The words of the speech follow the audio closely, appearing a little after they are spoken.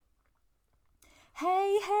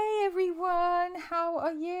Hey everyone, how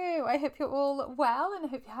are you? I hope you're all well and I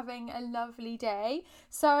hope you're having a lovely day.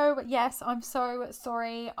 So, yes, I'm so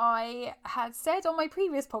sorry. I had said on my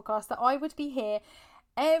previous podcast that I would be here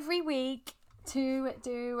every week to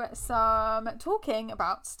do some talking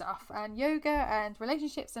about stuff and yoga and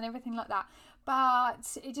relationships and everything like that.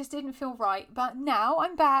 But it just didn't feel right. But now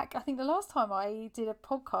I'm back. I think the last time I did a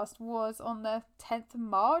podcast was on the 10th of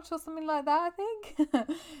March or something like that, I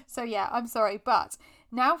think. So yeah, I'm sorry. But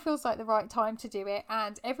now feels like the right time to do it.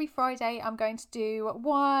 And every Friday I'm going to do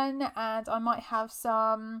one, and I might have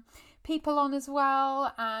some people on as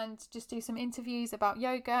well and just do some interviews about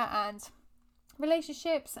yoga and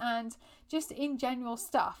relationships and just in general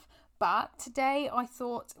stuff. But today I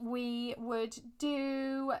thought we would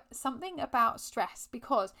do something about stress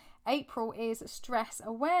because April is Stress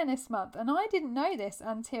Awareness Month, and I didn't know this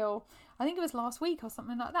until I think it was last week or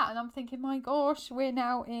something like that. And I'm thinking, my gosh, we're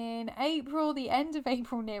now in April, the end of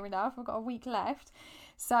April near enough. I've got a week left.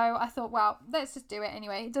 So I thought, well, let's just do it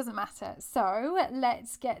anyway. It doesn't matter. So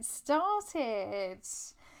let's get started.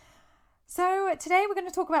 So today we're going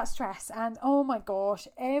to talk about stress, and oh my gosh,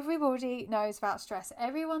 everybody knows about stress.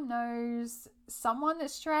 Everyone knows someone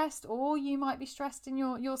that's stressed, or you might be stressed in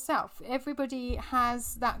yourself. Everybody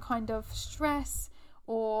has that kind of stress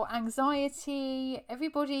or anxiety.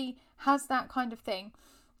 Everybody has that kind of thing.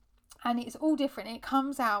 And it's all different. It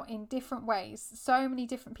comes out in different ways. So many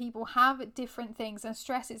different people have different things, and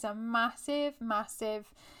stress is a massive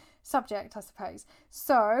subject, I suppose.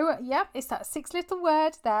 So, yep, it's that 6 little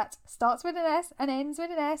word that starts with an S and ends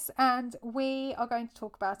with an S, and we are going to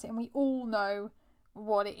talk about it, and we all know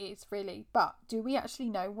what it is, really. But do we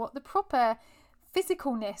actually know what the proper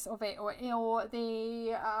physicalness of it, or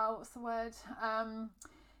the what's the word?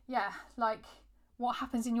 Like what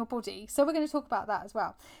happens in your body. So we're going to talk about that as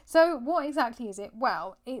well. So what exactly is it?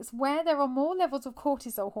 Well, it's where there are more levels of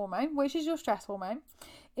cortisol hormone, which is your stress hormone,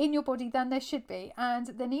 in your body than there should be. And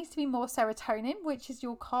there needs to be more serotonin, which is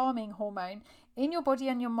your calming hormone, in your body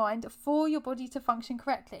and your mind for your body to function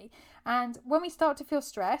correctly. And when we start to feel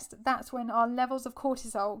stressed, that's when our levels of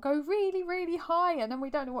cortisol go really high, and then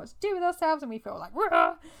we don't know what to do with ourselves, and we feel like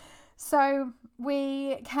rah! So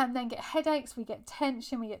we can then get headaches, we get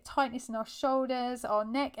tension, we get tightness in our shoulders, our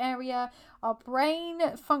neck area, our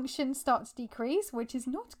brain function starts to decrease, which is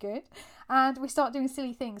not good. And we start doing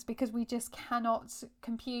silly things because we just cannot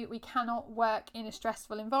compute, we cannot work in a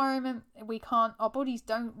stressful environment. Our bodies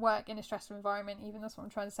don't work in a stressful environment, even that's what I'm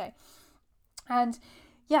trying to say. And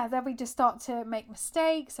yeah, then we just start to make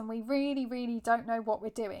mistakes, and we really don't know what we're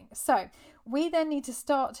doing. So we then need to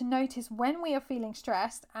start to notice when we are feeling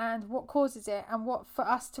stressed and what causes it, and what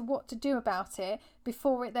to do about it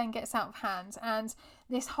before it then gets out of hand. And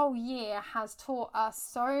this whole year has taught us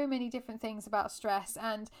so many different things about stress,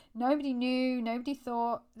 and nobody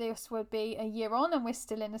thought this would be a year on and we're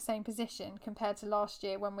still in the same position compared to last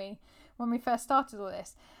year when we first started all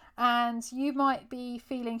this. And you might be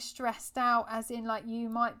feeling stressed out, as in like you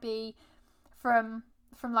might be from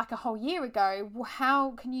like a whole year ago.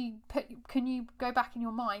 How can you go back in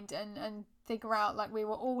your mind and figure out, like, we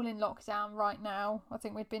were all in lockdown right now. I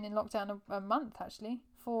think we'd been in lockdown a month, actually,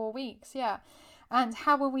 4 weeks, yeah. And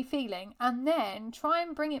how were we feeling? And then try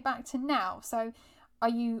and bring it back to now. So are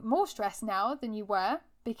you more stressed now than you were?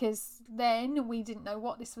 Because then we didn't know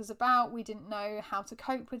what this was about. We didn't know how to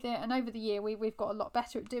cope with it. And over the year, we've got a lot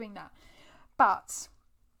better at doing that. But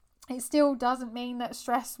it still doesn't mean that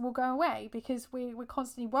stress will go away, because we're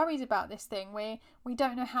constantly worried about this thing. We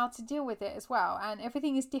don't know how to deal with it as well. And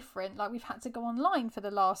everything is different. Like, we've had to go online for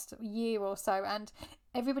the last year or so, and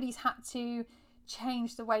everybody's had to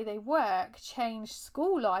change the way they work, change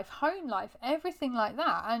school life, home life, everything like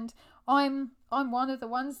that. And I'm one of the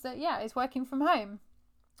ones that, is working from home.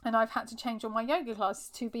 And I've had to change all my yoga classes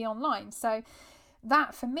to be online. So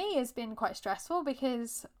that for me has been quite stressful,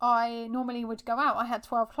 because I normally would go out. I had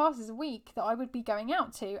 12 classes a week that I would be going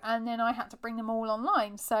out to, and then I had to bring them all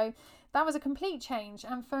online. So that was a complete change.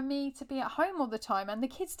 And for me to be at home all the time, and the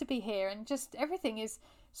kids to be here, and just everything is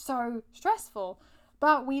so stressful.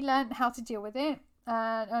 But we learned how to deal with it.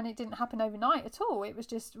 And it didn't happen overnight at all. It was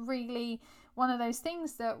just really one of those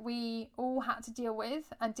things that we all had to deal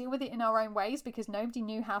with, and deal with it in our own ways, because nobody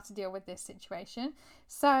knew how to deal with this situation.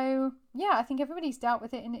 So yeah, I think everybody's dealt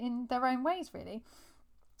with it in their own ways, really.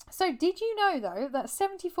 So did you know, though, that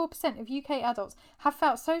 74% of UK adults have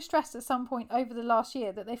felt so stressed at some point over the last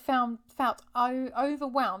year that they felt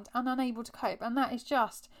overwhelmed and unable to cope? And that is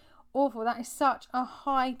just awful. That is such a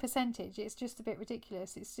high percentage. It's just a bit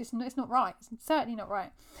ridiculous. It's not right. It's certainly not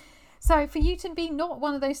right. So for you to be not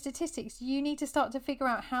one of those statistics, you need to start to figure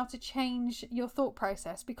out how to change your thought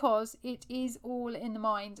process, because it is all in the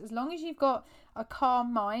mind. As long as you've got a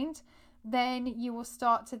calm mind, then you will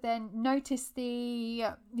start to then notice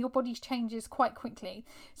your body's changes quite quickly.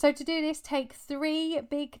 So to do this, take 3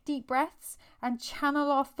 big deep breaths and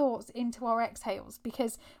channel our thoughts into our exhales,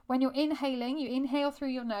 because when you're inhaling, you inhale through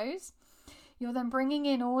your nose, you're then bringing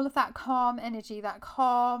in all of that calm energy, that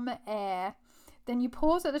calm air. Then you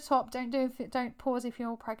pause at the top. Don't pause if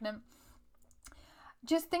you're pregnant.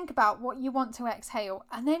 Just think about what you want to exhale,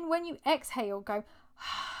 and then when you exhale, go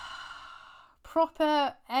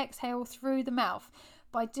proper exhale through the mouth.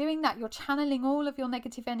 By doing that, you're channeling all of your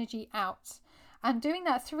negative energy out. And doing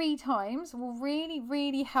that 3 times will really,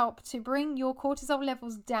 really help to bring your cortisol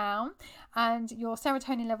levels down and your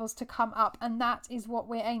serotonin levels to come up. And that is what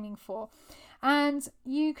we're aiming for. And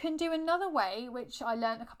you can do another way, which I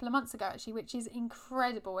learned a couple of months ago actually, which is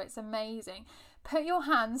incredible. It's amazing. Put your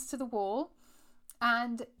hands to the wall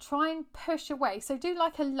and try and push away. So do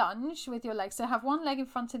like a lunge with your legs. So have one leg in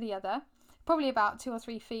front of the other, probably about 2 or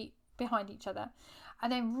 3 feet behind each other,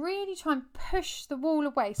 and then really try and push the wall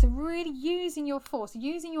away. So really using your force,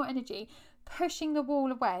 using your energy, pushing the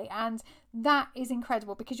wall away. And that is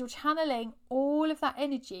incredible, because you're channeling all of that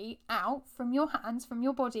energy out from your hands, from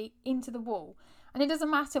your body, into the wall. And it doesn't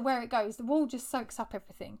matter where it goes, the wall just soaks up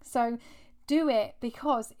everything. So do it,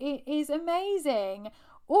 because it is amazing.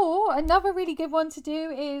 Or another really good one to do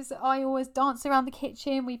is, I always dance around the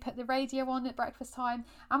kitchen. We put the radio on at breakfast time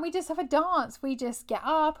and we just have a dance. We just get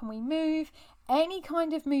up and we move. Any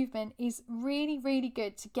kind of movement is really, really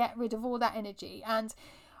good to get rid of all that energy. And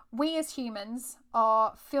we as humans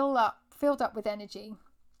are filled up with energy,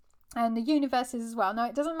 and the universe is as well. Now,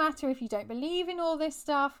 it doesn't matter if you don't believe in all this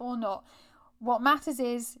stuff or not. What matters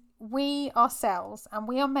is we are cells, and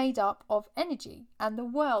we are made up of energy, and the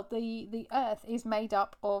world, the earth, is made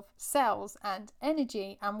up of cells and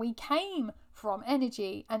energy, and we came from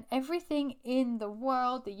energy, and everything in the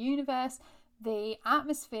world, the universe, the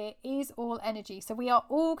atmosphere is all energy. So we are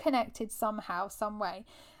all connected somehow, some way.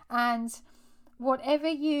 And wherever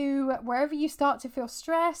you start to feel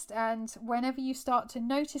stressed, and whenever you start to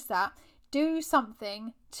notice that, do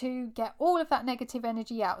something to get all of that negative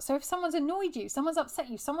energy out. So if someone's annoyed you, someone's upset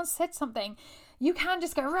you, someone said something, you can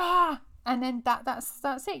just go rah, and then that's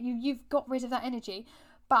it. You've got rid of that energy.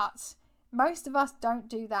 But most of us don't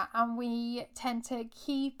do that, and we tend to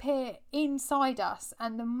keep it inside us.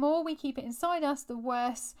 And the more we keep it inside us, the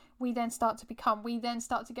worse we then start to become. We then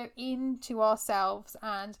start to go into ourselves,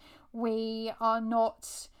 and we are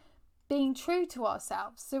not being true to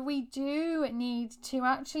ourselves. So we do need to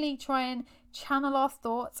actually try and channel our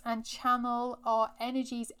thoughts and channel our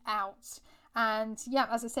energies out. And yeah,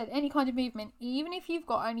 as I said, any kind of movement, even if you've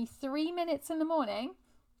got only 3 minutes in the morning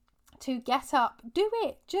to get up, do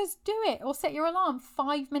it. Just do it. Or set your alarm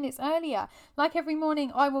 5 minutes earlier. Like every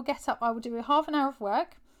morning, I will get up, I will do a half an hour of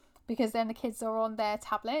work, because then the kids are on their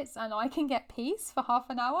tablets and I can get peace for half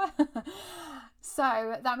an hour.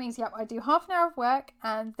 So that means, yep, I do half an hour of work,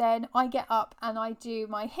 and then I get up and I do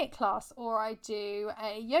my HIIT class, or I do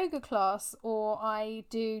a yoga class, or I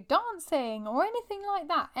do dancing, or anything like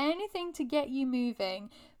that. Anything to get you moving,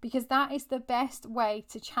 because that is the best way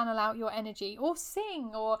to channel out your energy. Or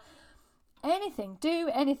sing, or anything. Do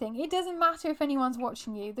anything. It doesn't matter if anyone's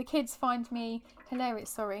watching you. The kids find me hilarious.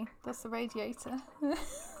 Sorry, that's the radiator.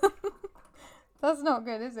 That's not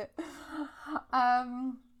good, is it?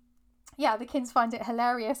 Yeah, the kids find it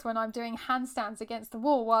hilarious when I'm doing handstands against the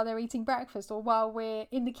wall while they're eating breakfast, or while we're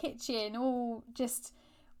in the kitchen, or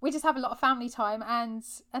we just have a lot of family time, and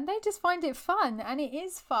they just find it fun, and it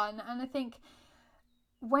is fun. And I think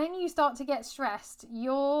when you start to get stressed,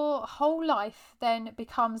 your whole life then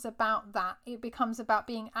becomes about that. It becomes about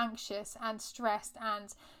being anxious and stressed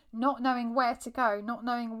and not knowing where to go, not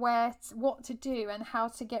knowing what to do and how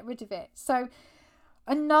to get rid of it. So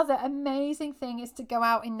another amazing thing is to go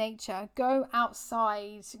out in nature, go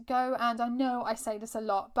outside, and I know I say this a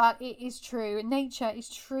lot, but it is true. Nature is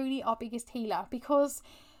truly our biggest healer, because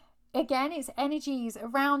again, it's energies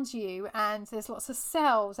around you, and there's lots of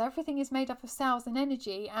cells. Everything is made up of cells and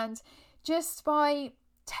energy. And just by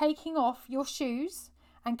taking off your shoes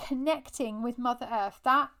and connecting with Mother Earth,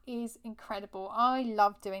 that is incredible. I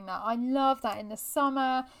love doing that. I love that in the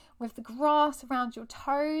summer, with the grass around your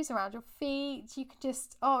toes, around your feet. You can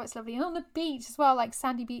just, it's lovely. And on the beach as well, like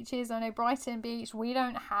sandy beaches. I know Brighton Beach, we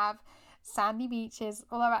don't have sandy beaches,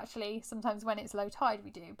 although actually sometimes when it's low tide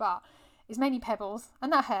we do, but it's mainly pebbles,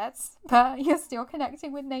 and that hurts, but you're still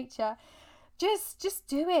connecting with nature. just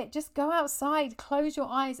do it. Just go outside, close your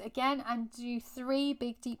eyes again, and do 3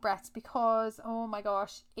 big deep breaths, because oh my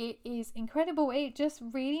gosh, it is incredible. It just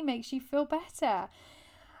really makes you feel better.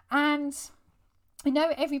 And I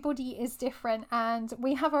know everybody is different and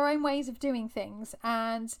we have our own ways of doing things,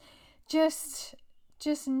 and just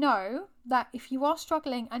know that if you are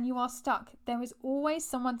struggling and you are stuck, there is always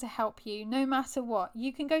someone to help you, no matter what.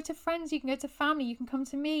 You can go to friends, you can go to family, you can come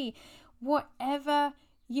to me. Whatever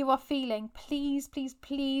you are feeling, please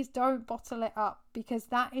don't bottle it up, because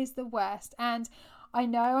that is the worst. And I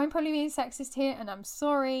know I'm probably being sexist here, and I'm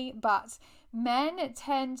sorry, but men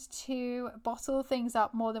tend to bottle things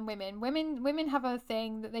up more than women. Women have a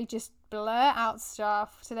thing that they just blur out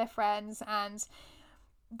stuff to their friends, and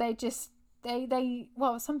they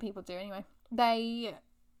well, some people do anyway. They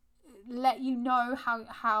let you know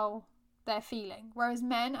how they're feeling, whereas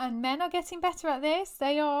men are getting better at this.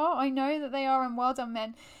 They are, I know that they are, and well done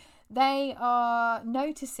men. They are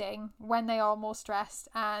noticing when they are more stressed,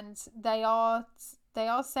 and they are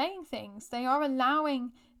saying things. They are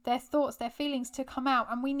allowing their thoughts, their feelings to come out,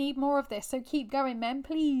 and we need more of this. So keep going, men,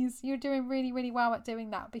 please. You're doing really, really well at doing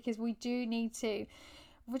that, because we do need to.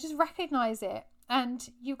 We'll just recognize it. And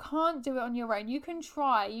you can't do it on your own. You can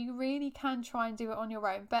try. You really can try and do it on your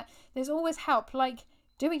own. But there's always help. Like,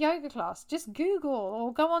 do a yoga class. Just Google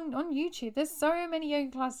or go on YouTube. There's so many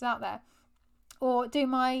yoga classes out there. Or do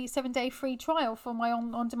my 7-day free trial for my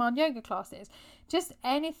on-demand yoga classes. Just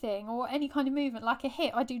anything, or any kind of movement, like a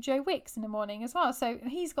HIIT. I do Joe Wicks in the morning as well. So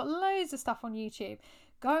he's got loads of stuff on YouTube.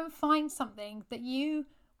 Go and find something that you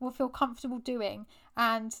will feel comfortable doing,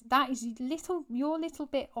 and that is your little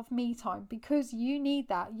bit of me time, because you need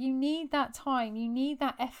that time, you need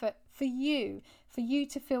that effort for you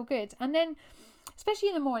to feel good. And then especially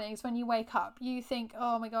in the mornings when you wake up, you think,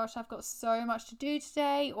 oh my gosh, I've got so much to do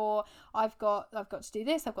today, or I've got to do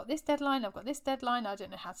this, I've got this deadline, I don't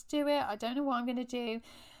know how to do it, I don't know what I'm going to do.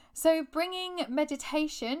 So bringing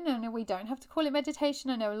meditation, and we don't have to call it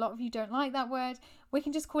meditation, I know a lot of you don't like that word, we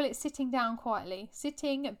can just call it sitting down quietly,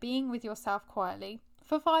 being with yourself quietly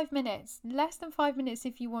for 5 minutes, less than 5 minutes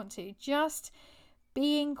if you want to, just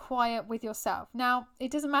being quiet with yourself. Now,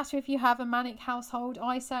 it doesn't matter if you have a manic household,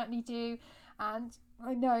 I certainly do, and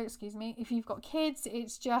I know, if you've got kids,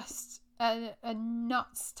 it's just a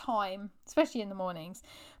nuts time, especially in the mornings.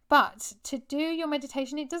 But to do your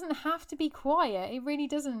meditation, it doesn't have to be quiet. It really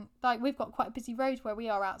doesn't. Like, we've got quite a busy road where we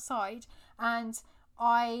are outside, and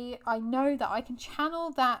I know that I can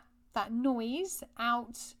channel that noise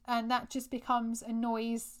out, and that just becomes a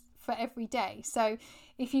noise for every day. So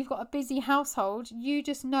if you've got a busy household, you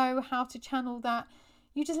just know how to channel that.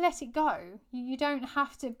 You just let it go. You don't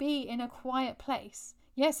have to be in a quiet place.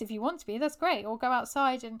 Yes, if you want to be, that's great. Or go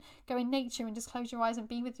outside and go in nature and just close your eyes and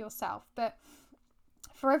be with yourself. But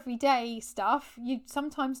for everyday stuff, you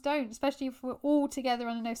sometimes don't, especially if we're all together.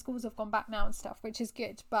 And I know schools have gone back now and stuff, which is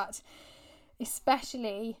good. But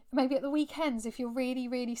especially maybe at the weekends, if you're really,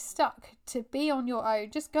 really stuck, to be on your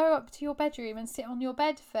own, just go up to your bedroom and sit on your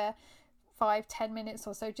bed for 5-10 minutes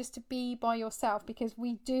or so, just to be by yourself, because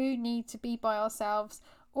we do need to be by ourselves,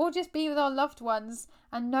 or just be with our loved ones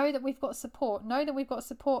and know that we've got support. Know that we've got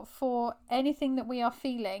support for anything that we are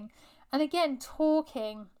feeling. And again,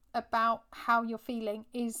 talking about how you're feeling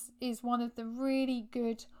is one of the really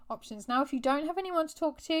good options. Now, if you don't have anyone to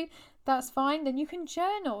talk to, that's fine. Then you can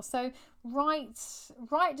journal. So write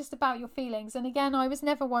just about your feelings. And again, I was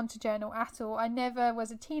never one to journal at all. I never was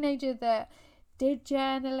a teenager that did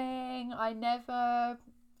journaling. I never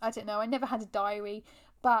had a diary.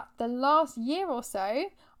 But the last year or so,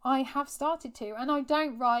 I have started to, and I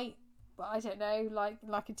don't write, I don't know,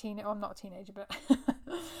 like a teenager. I'm not a teenager, but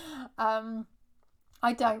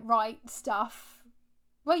I don't write stuff.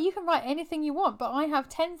 Well, you can write anything you want, but I have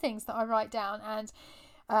 10 things that I write down, and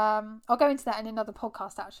I'll go into that in another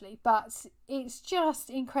podcast actually. But it's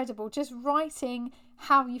just incredible, just writing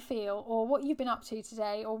how you feel, or what you've been up to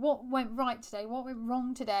today, or what went right today, what went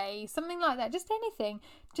wrong today, something like that. Just anything,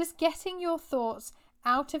 just getting your thoughts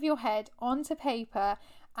out of your head onto paper,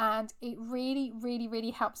 and it really, really, really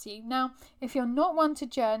helps you. Now, if you're not one to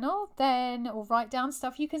journal then, or write down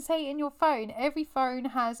stuff, you can say it in your phone. Every phone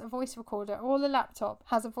has a voice recorder, or the laptop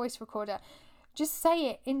has a voice recorder. Just say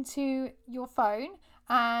it into your phone,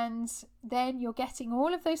 and then you're getting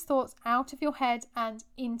all of those thoughts out of your head and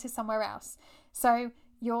into somewhere else. So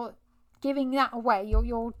you're giving that away.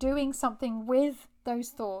 You're doing something with those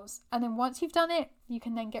thoughts, and then once you've done it, you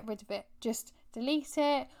can then get rid of it. Just delete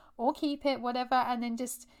it or keep it, whatever, and then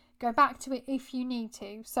just go back to it if you need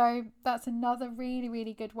to. So that's another really,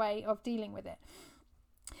 really good way of dealing with it.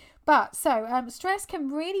 But stress can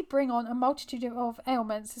really bring on a multitude of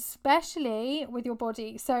ailments, especially with your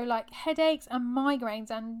body. So like headaches and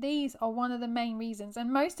migraines, and these are one of the main reasons.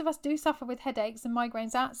 And most of us do suffer with headaches and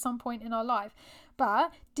migraines at some point in our life.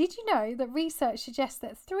 But did you know that research suggests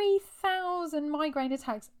that 3,000 migraine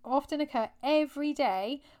attacks often occur every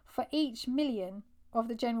day for each million of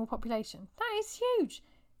the general population? That is huge.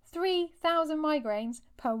 3,000 migraines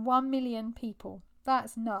per 1 million people.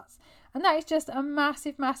 That's nuts. And that is just a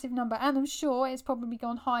massive, massive number. And I'm sure it's probably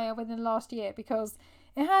gone higher within the last year because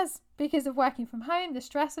it has, because of working from home, the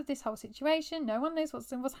stress of this whole situation. No one knows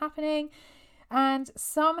what's happening. And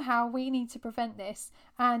somehow we need to prevent this.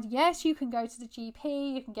 And yes, you can go to the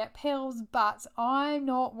GP, you can get pills, but I'm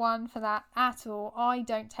not one for that at all. I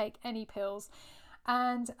don't take any pills.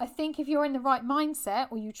 And I think if you're in the right mindset,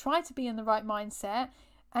 or you try to be in the right mindset,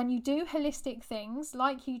 and you do holistic things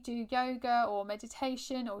like you do yoga or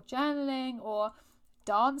meditation or journaling or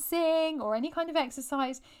dancing or any kind of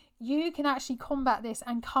exercise, you can actually combat this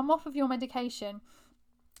and come off of your medication.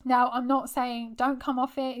 Now, I'm not saying don't come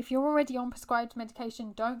off it. If you're already on prescribed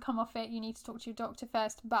medication, don't come off it. You need to talk to your doctor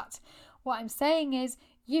first. But what I'm saying is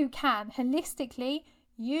you can, holistically,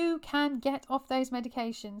 you can get off those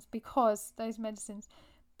medications because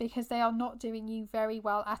they are not doing you very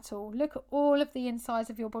well at all. Look at all of the insides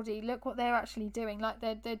of your body. Look what they're actually doing. Like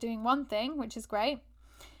they're doing one thing, which is great,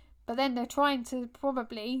 but then they're trying to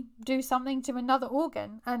probably do something to another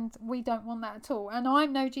organ, and we don't want that at all. And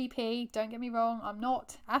I'm no GP, don't get me wrong, I'm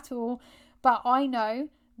not at all, but I know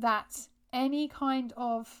that any kind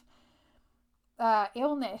of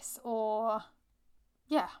illness or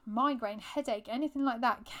migraine, headache, anything like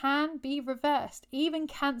that can be reversed. Even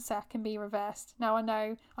cancer can be reversed. Now, I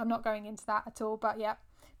know I'm not going into that at all, but yeah,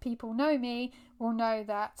 people know me will know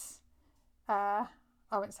that. I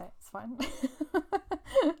won't say it, it's fine.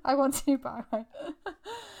 I want to, but I won't.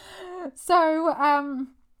 So,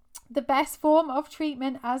 the best form of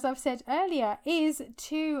treatment, as I've said earlier, is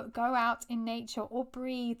to go out in nature or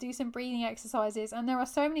breathe, do some breathing exercises. And there are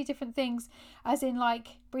so many different things, as in like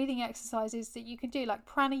breathing exercises that you can do, like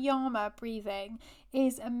pranayama breathing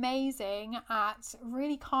is amazing at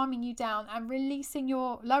really calming you down and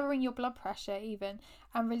lowering your blood pressure even,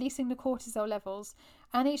 and releasing the cortisol levels.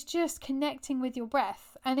 And it's just connecting with your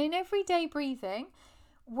breath. And in everyday breathing,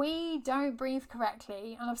 we don't breathe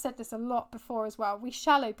correctly, and I've said this a lot before as well. We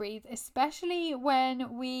shallow breathe, especially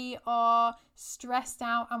when we are stressed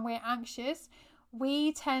out and we're anxious.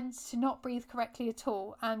 We tend to not breathe correctly at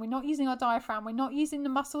all, and we're not using our diaphragm, we're not using the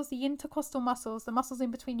muscles, the intercostal muscles, the muscles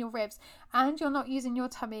in between your ribs, and you're not using your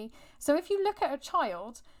tummy. So if you look at a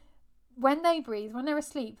child, when they breathe, when they're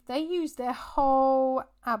asleep, they use their whole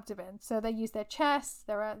abdomen. So they use their chest,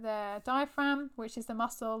 their diaphragm, which is the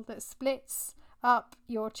muscle that splits up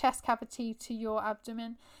your chest cavity to your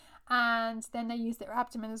abdomen, and then they use their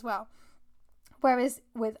abdomen as well. Whereas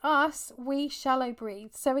with us, we shallow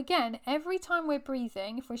breathe. So again, every time we're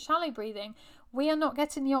breathing, if we're shallow breathing, we are not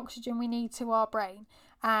getting the oxygen we need to our brain,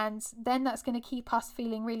 and then that's going to keep us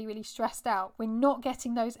feeling really, really stressed out. We're not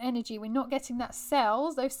getting those energy, we're not getting those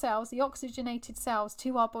cells, the oxygenated cells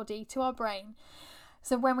to our body, to our brain.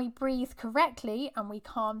 So when we breathe correctly and we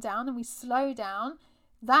calm down and we slow down,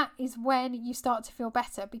 that is when you start to feel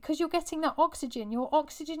better, because you're getting that oxygen, you're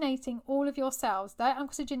oxygenating all of your cells. That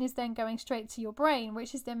oxygen is then going straight to your brain,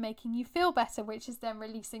 which is then making you feel better, which is then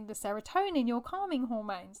releasing the serotonin, your calming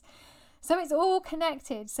hormones. So it's all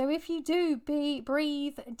connected. So if you do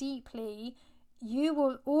breathe deeply, you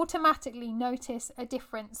will automatically notice a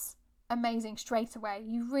difference. Amazing, straight away.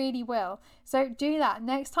 You really will. So do that.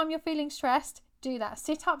 Next time you're feeling stressed, do that.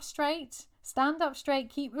 Sit up straight, stand up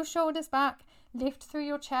straight, keep your shoulders back, lift through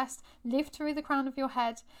your chest, lift through the crown of your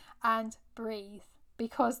head, and breathe.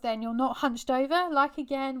 Because then you're not hunched over. Like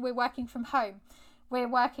again, we're working from home. We're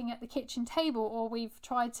working at the kitchen table, or we've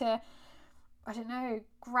tried to,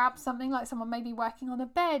 grab something, like someone maybe working on a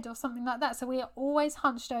bed or something like that. So we are always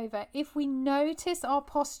hunched over. If we notice our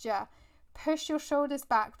posture, push your shoulders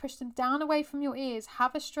back, push them down away from your ears,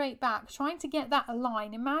 have a straight back, trying to get that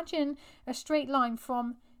line. Imagine a straight line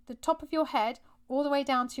from the top of your head all the way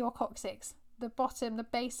down to your coccyx, the bottom, the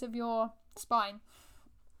base of your spine,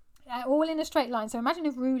 all in a straight line. So imagine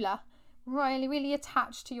a ruler really, really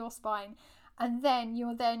attached to your spine, and then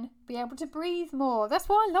you'll then be able to breathe more. That's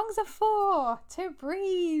what our lungs are for, to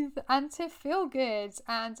breathe and to feel good,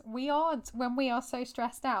 and we aren't when we are so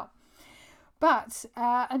stressed out. But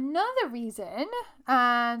another reason,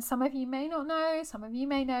 and some of you may not know, some of you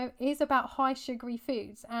may know, is about high sugary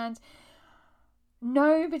foods. And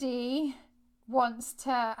nobody wants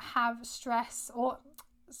to have stress, or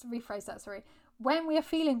rephrase that, when we are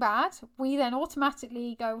feeling bad, we then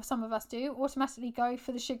automatically go, some of us do, automatically go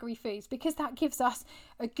for the sugary foods, because that gives us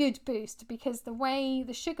a good boost. Because the way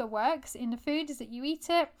the sugar works in the food is that you eat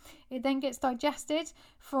it, it then gets digested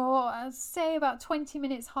for, say, about 20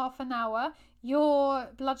 minutes, half an hour. Your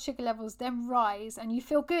blood sugar levels then rise and you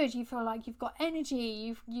feel good. You feel like you've got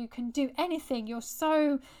energy. You can do anything. You're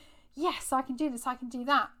so, yes, I can do this, I can do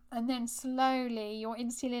that. And then slowly your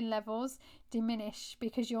insulin levels diminish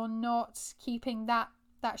because you're not keeping that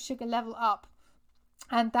sugar level up,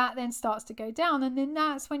 and that then starts to go down. And then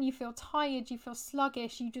that's when you feel tired, you feel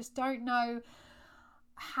sluggish, you just don't know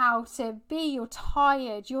how to be. You're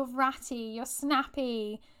tired, you're ratty, you're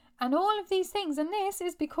snappy, and all of these things. And this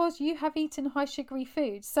is because you have eaten high sugary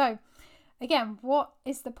food. So again, what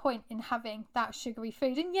is the point in having that sugary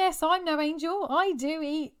food? And yes, I'm no angel. I do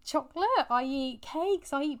eat chocolate, I eat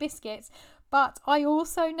cakes, I eat biscuits. But I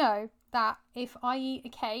also know that if I eat a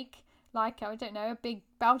cake, like, I don't know, a big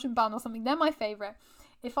Belgian bun or something, they're my favourite.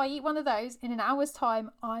 If I eat one of those in an hour's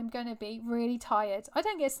time, I'm going to be really tired. I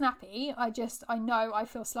don't get snappy. I know I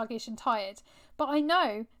feel sluggish and tired. But I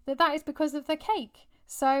know that is because of the cake.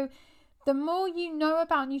 So the more you know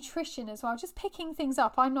about nutrition as well, just picking things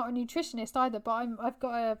up. I'm not a nutritionist either, but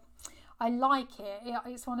I like it.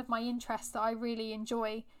 It's one of my interests that I really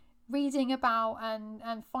enjoy reading about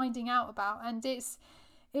and finding out about. And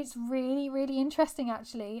it's really, really interesting,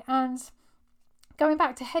 actually. And going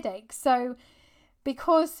back to headaches, so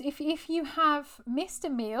because if you have missed a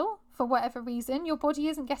meal for whatever reason, your body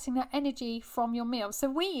isn't getting that energy from your meal. So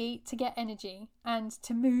we eat to get energy and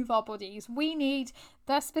to move our bodies. We need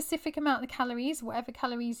that specific amount of calories, whatever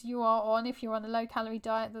calories you are on. If you're on a low calorie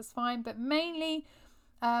diet, that's fine. But mainly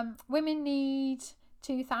women need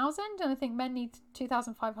 2,000 and I think men need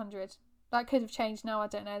 2,500. That could have changed now. I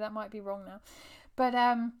don't know. That might be wrong now. But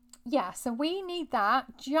yeah, so we need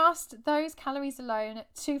that, just those calories alone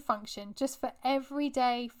to function, just for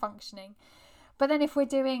everyday functioning. But then if we're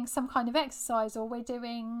doing some kind of exercise or we're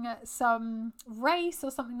doing some race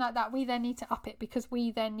or something like that, we then need to up it because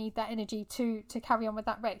we then need that energy to carry on with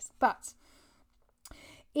that race. But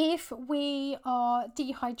if we are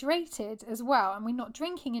dehydrated as well and we're not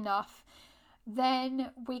drinking enough,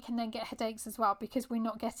 then we can then get headaches as well because we're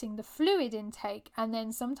not getting the fluid intake. And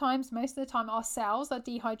then sometimes, most of the time, our cells are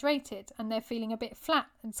dehydrated and they're feeling a bit flat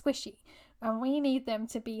and squishy, and we need them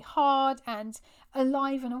to be hard and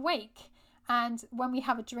alive and awake. And when we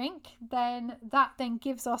have a drink, then that then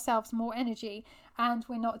gives ourselves more energy and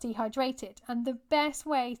we're not dehydrated. And the best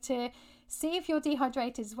way to see if you're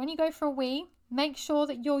dehydrated is when you go for a wee, make sure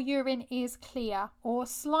that your urine is clear or a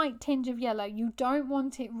slight tinge of yellow. You don't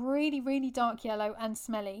want it really, really dark yellow and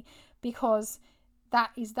smelly, because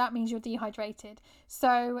that means you're dehydrated.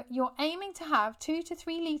 So you're aiming to have 2 to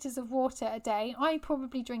 3 litres of water a day. I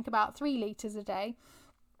probably drink about 3 litres a day.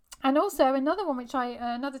 And also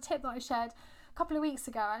another tip that I shared a couple of weeks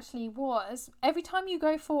ago actually was, every time you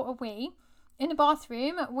go for a wee, in the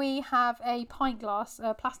bathroom, we have a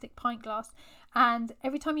plastic pint glass. And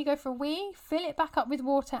every time you go for a wee, fill it back up with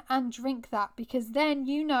water and drink that. Because then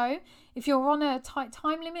you know, if you're on a tight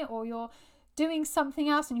time limit or you're doing something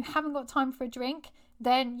else and you haven't got time for a drink,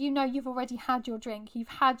 then you know you've already had your drink.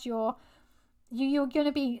 You're going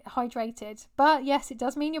to be hydrated. But yes, it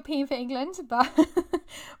does mean you're peeing for England, but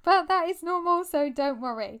but that is normal, so don't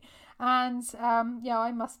worry. And yeah,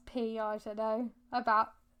 I must pee, I don't know,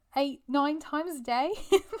 about 8-9 times a day.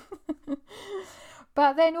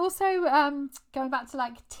 But then also going back to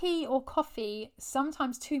like tea or coffee,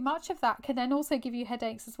 sometimes too much of that can then also give you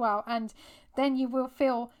headaches as well. And then you will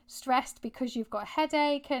feel stressed because you've got a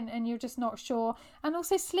headache and you're just not sure. And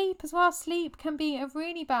also sleep as well. Sleep can be a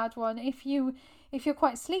really bad one. If you're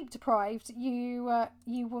quite sleep deprived, you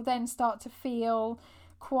will then start to feel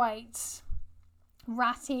quite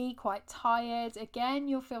ratty, quite tired. Again,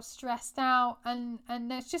 you'll feel stressed out, and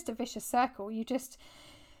it's just a vicious circle.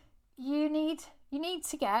 You need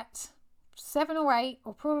to get 7 or 8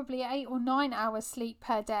 or probably 8 or 9 hours sleep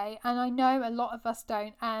per day. And I know a lot of us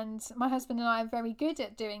don't. And my husband and I are very good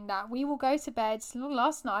at doing that. We will go to bed.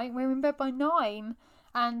 Last night we were in bed by 9.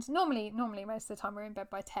 And normally most of the time we're in bed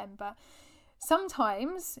by 10. But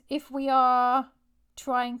sometimes if we are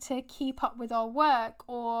trying to keep up with our work,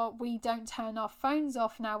 or we don't turn our phones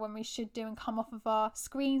off now when we should do and come off of our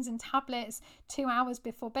screens and tablets 2 hours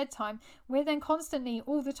before bedtime, we're then constantly,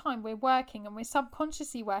 all the time, we're working, and we're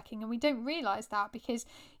subconsciously working, and we don't realize that because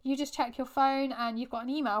you just check your phone and you've got an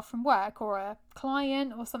email from work or a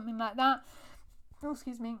client or something like that. Oh,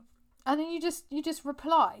 excuse me. And then you just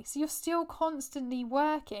reply. So you're still constantly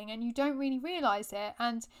working and you don't really realize it.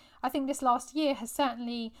 And I think this last year has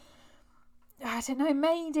certainly, I don't know,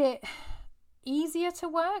 made it easier to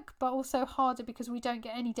work, but also harder because we don't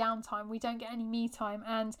get any downtime, we don't get any me time,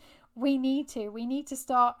 and we need to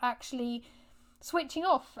start actually switching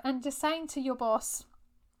off and just saying to your boss,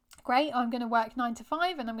 great, I'm going to work 9 to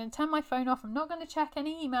 5 and I'm going to turn my phone off. I'm not going to check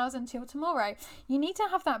any emails until tomorrow. You need to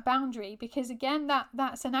have that boundary, because again,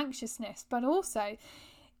 that's an anxiousness. But also,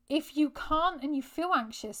 if you can't and you feel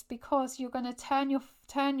anxious because you're going to turn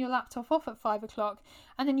your laptop off at 5 o'clock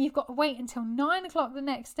and then you've got to wait until 9 o'clock the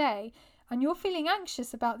next day, and you're feeling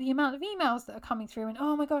anxious about the amount of emails that are coming through, and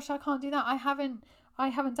oh my gosh, I can't do that, I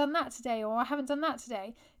haven't done that today, or I haven't done that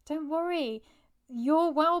today. Don't worry.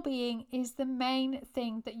 Your well-being is the main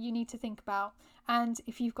thing that you need to think about. And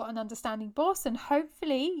if you've got an understanding boss, and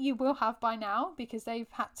hopefully you will have by now because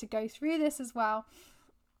they've had to go through this as well,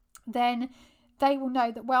 then they will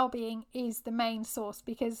know that well-being is the main source,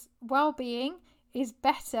 because well-being is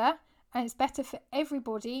better, and it's better for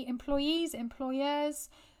everybody, employees, employers,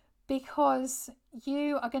 because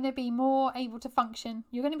you are going to be more able to function.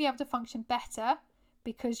 You're going to be able to function better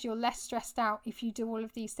because you're less stressed out if you do all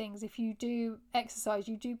of these things. If you do exercise,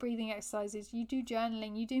 you do breathing exercises, you do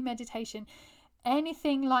journaling, you do meditation,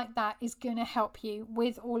 anything like that is going to help you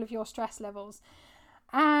with all of your stress levels.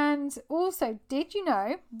 And also, did you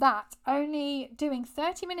know that only doing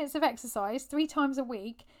 30 minutes of exercise 3 times a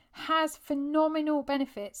week has phenomenal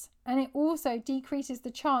benefits, and it also decreases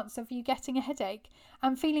the chance of you getting a headache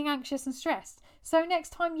and feeling anxious and stressed. So next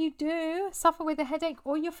time you do suffer with a headache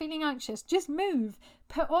or you're feeling anxious, just move,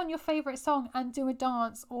 put on your favourite song and do a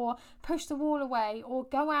dance, or push the wall away, or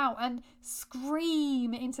go out and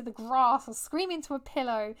scream into the grass or scream into a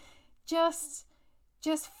pillow. Just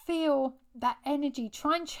feel that energy.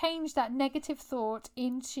 Try and change that negative thought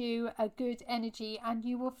into a good energy, and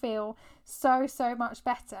you will feel so much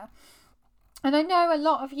better. And I know a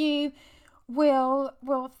lot of you will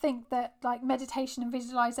think that like meditation and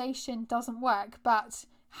visualization doesn't work, but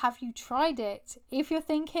have you tried it? If you're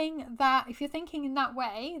thinking in that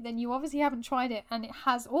way, then you obviously haven't tried it, and it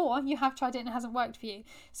has, or you have tried it and it hasn't worked for you.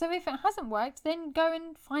 So if it hasn't worked, then go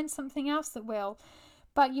and find something else that will.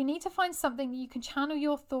 But you need to find something that you can channel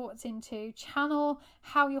your thoughts into, channel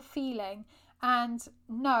how you're feeling, and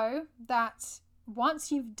know that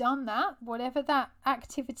once you've done that, whatever that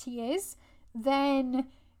activity is, then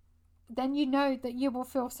you know that you will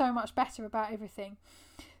feel so much better about everything.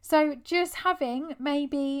 So just having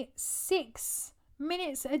maybe 6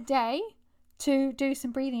 minutes a day to do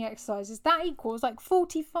some breathing exercises, that equals like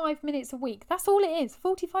 45 minutes a week. That's all it is,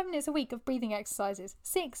 45 minutes a week of breathing exercises,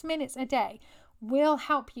 6 minutes a day, will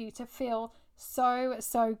help you to feel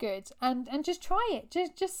so good. And just try it,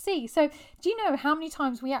 just see. So do you know how many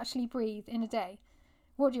times we actually breathe in a day?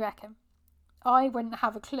 What do you reckon? I wouldn't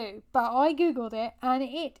have a clue, but I googled it, and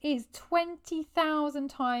it is 20,000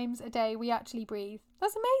 times a day we actually breathe.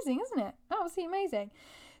 That's amazing, isn't it? Absolutely amazing.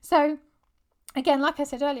 So again, like I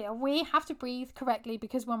said earlier, we have to breathe correctly,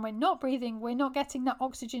 because when we're not breathing, we're not getting that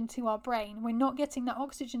oxygen to our brain. We're not getting that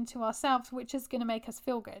oxygen to ourselves, which is going to make us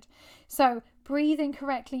feel good. So breathing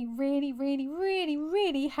correctly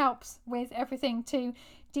really helps with everything to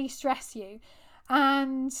de-stress you.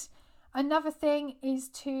 And another thing is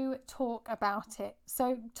to talk about it.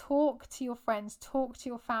 So talk to your friends, talk to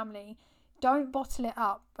your family. Don't bottle it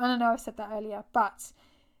up. And I know I said that earlier, but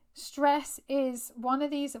stress is one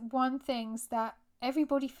of these things that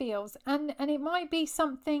everybody feels, and it might be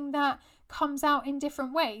something that comes out in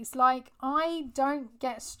different ways. Like, I don't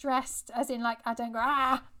get stressed as in like I don't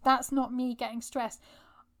go, that's not me getting stressed.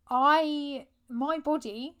 My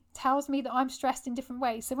body tells me that I'm stressed in different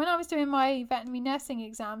ways. So when I was doing my veterinary nursing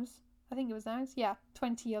exams, I think it was those,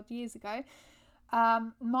 20 odd years ago,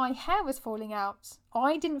 my hair was falling out.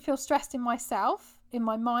 I didn't feel stressed in myself. In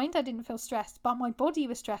my mind, I didn't feel stressed, but my body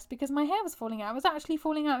was stressed because my hair was falling out. It was actually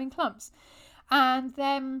falling out in clumps. And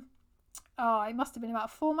then, it must have been about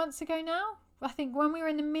 4 months ago now. I think when we were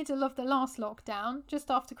in the middle of the last lockdown, just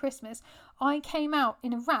after Christmas, I came out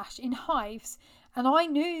in a rash, in hives, and I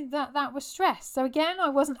knew that was stress. So again, I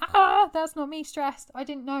wasn't, that's not me stressed. I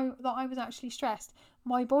didn't know that I was actually stressed.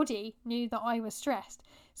 My body knew that I was stressed.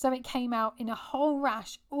 So it came out in a whole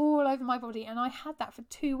rash all over my body, and I had that for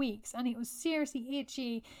 2 weeks, and it was seriously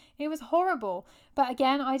itchy. It was horrible. But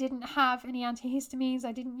again, I didn't have any antihistamines.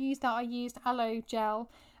 I didn't use that. I used aloe gel,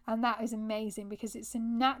 and that is amazing because it's a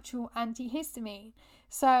natural antihistamine.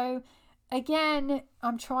 So again,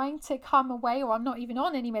 I'm trying to come away, or I'm not even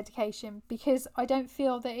on any medication, because I don't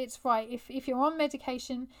feel that it's right. If you're on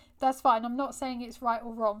medication, that's fine. I'm not saying it's right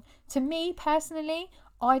or wrong. To me personally,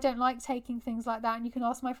 I don't like taking things like that, and you can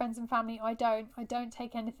ask my friends and family. I don't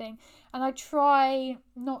take anything, and I try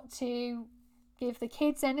not to give the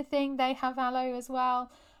kids anything. They have aloe as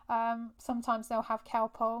well. Sometimes they'll have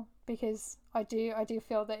Calpol, because I do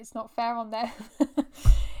feel that it's not fair on them.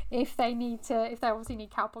 If they obviously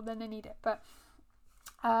need Calpol, then they need it. But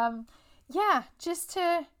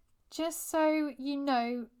just so you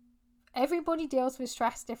know, everybody deals with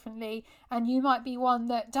stress differently, and you might be one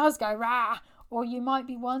that does go rah, or you might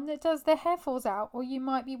be one that does, their hair falls out, or you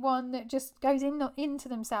might be one that just goes into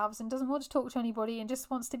themselves and doesn't want to talk to anybody and just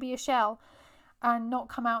wants to be a shell and not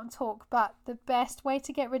come out and talk. But the best way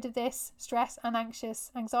to get rid of this stress and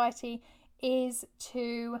anxiety is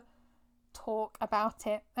to talk about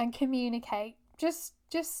it and communicate. Just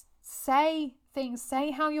say things,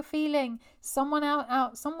 say how you're feeling. Someone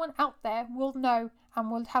out there will know and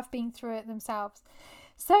will have been through it themselves.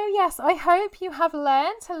 So yes, I hope you have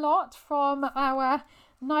learned a lot from our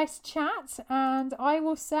nice chat, and I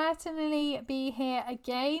will certainly be here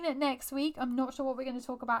again next week. I'm not sure what we're going to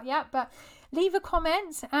talk about yet, but leave a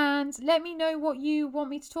comment and let me know what you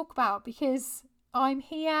want me to talk about, because I'm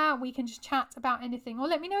here. We can just chat about anything, or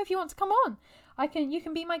let me know if you want to come on. You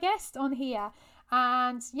can be my guest on here.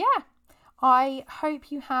 And yeah, I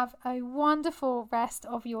hope you have a wonderful rest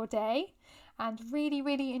of your day and really,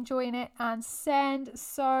 really enjoying it, and send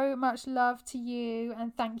so much love to you,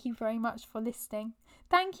 and thank you very much for listening.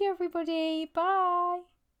 Thank you, everybody. Bye.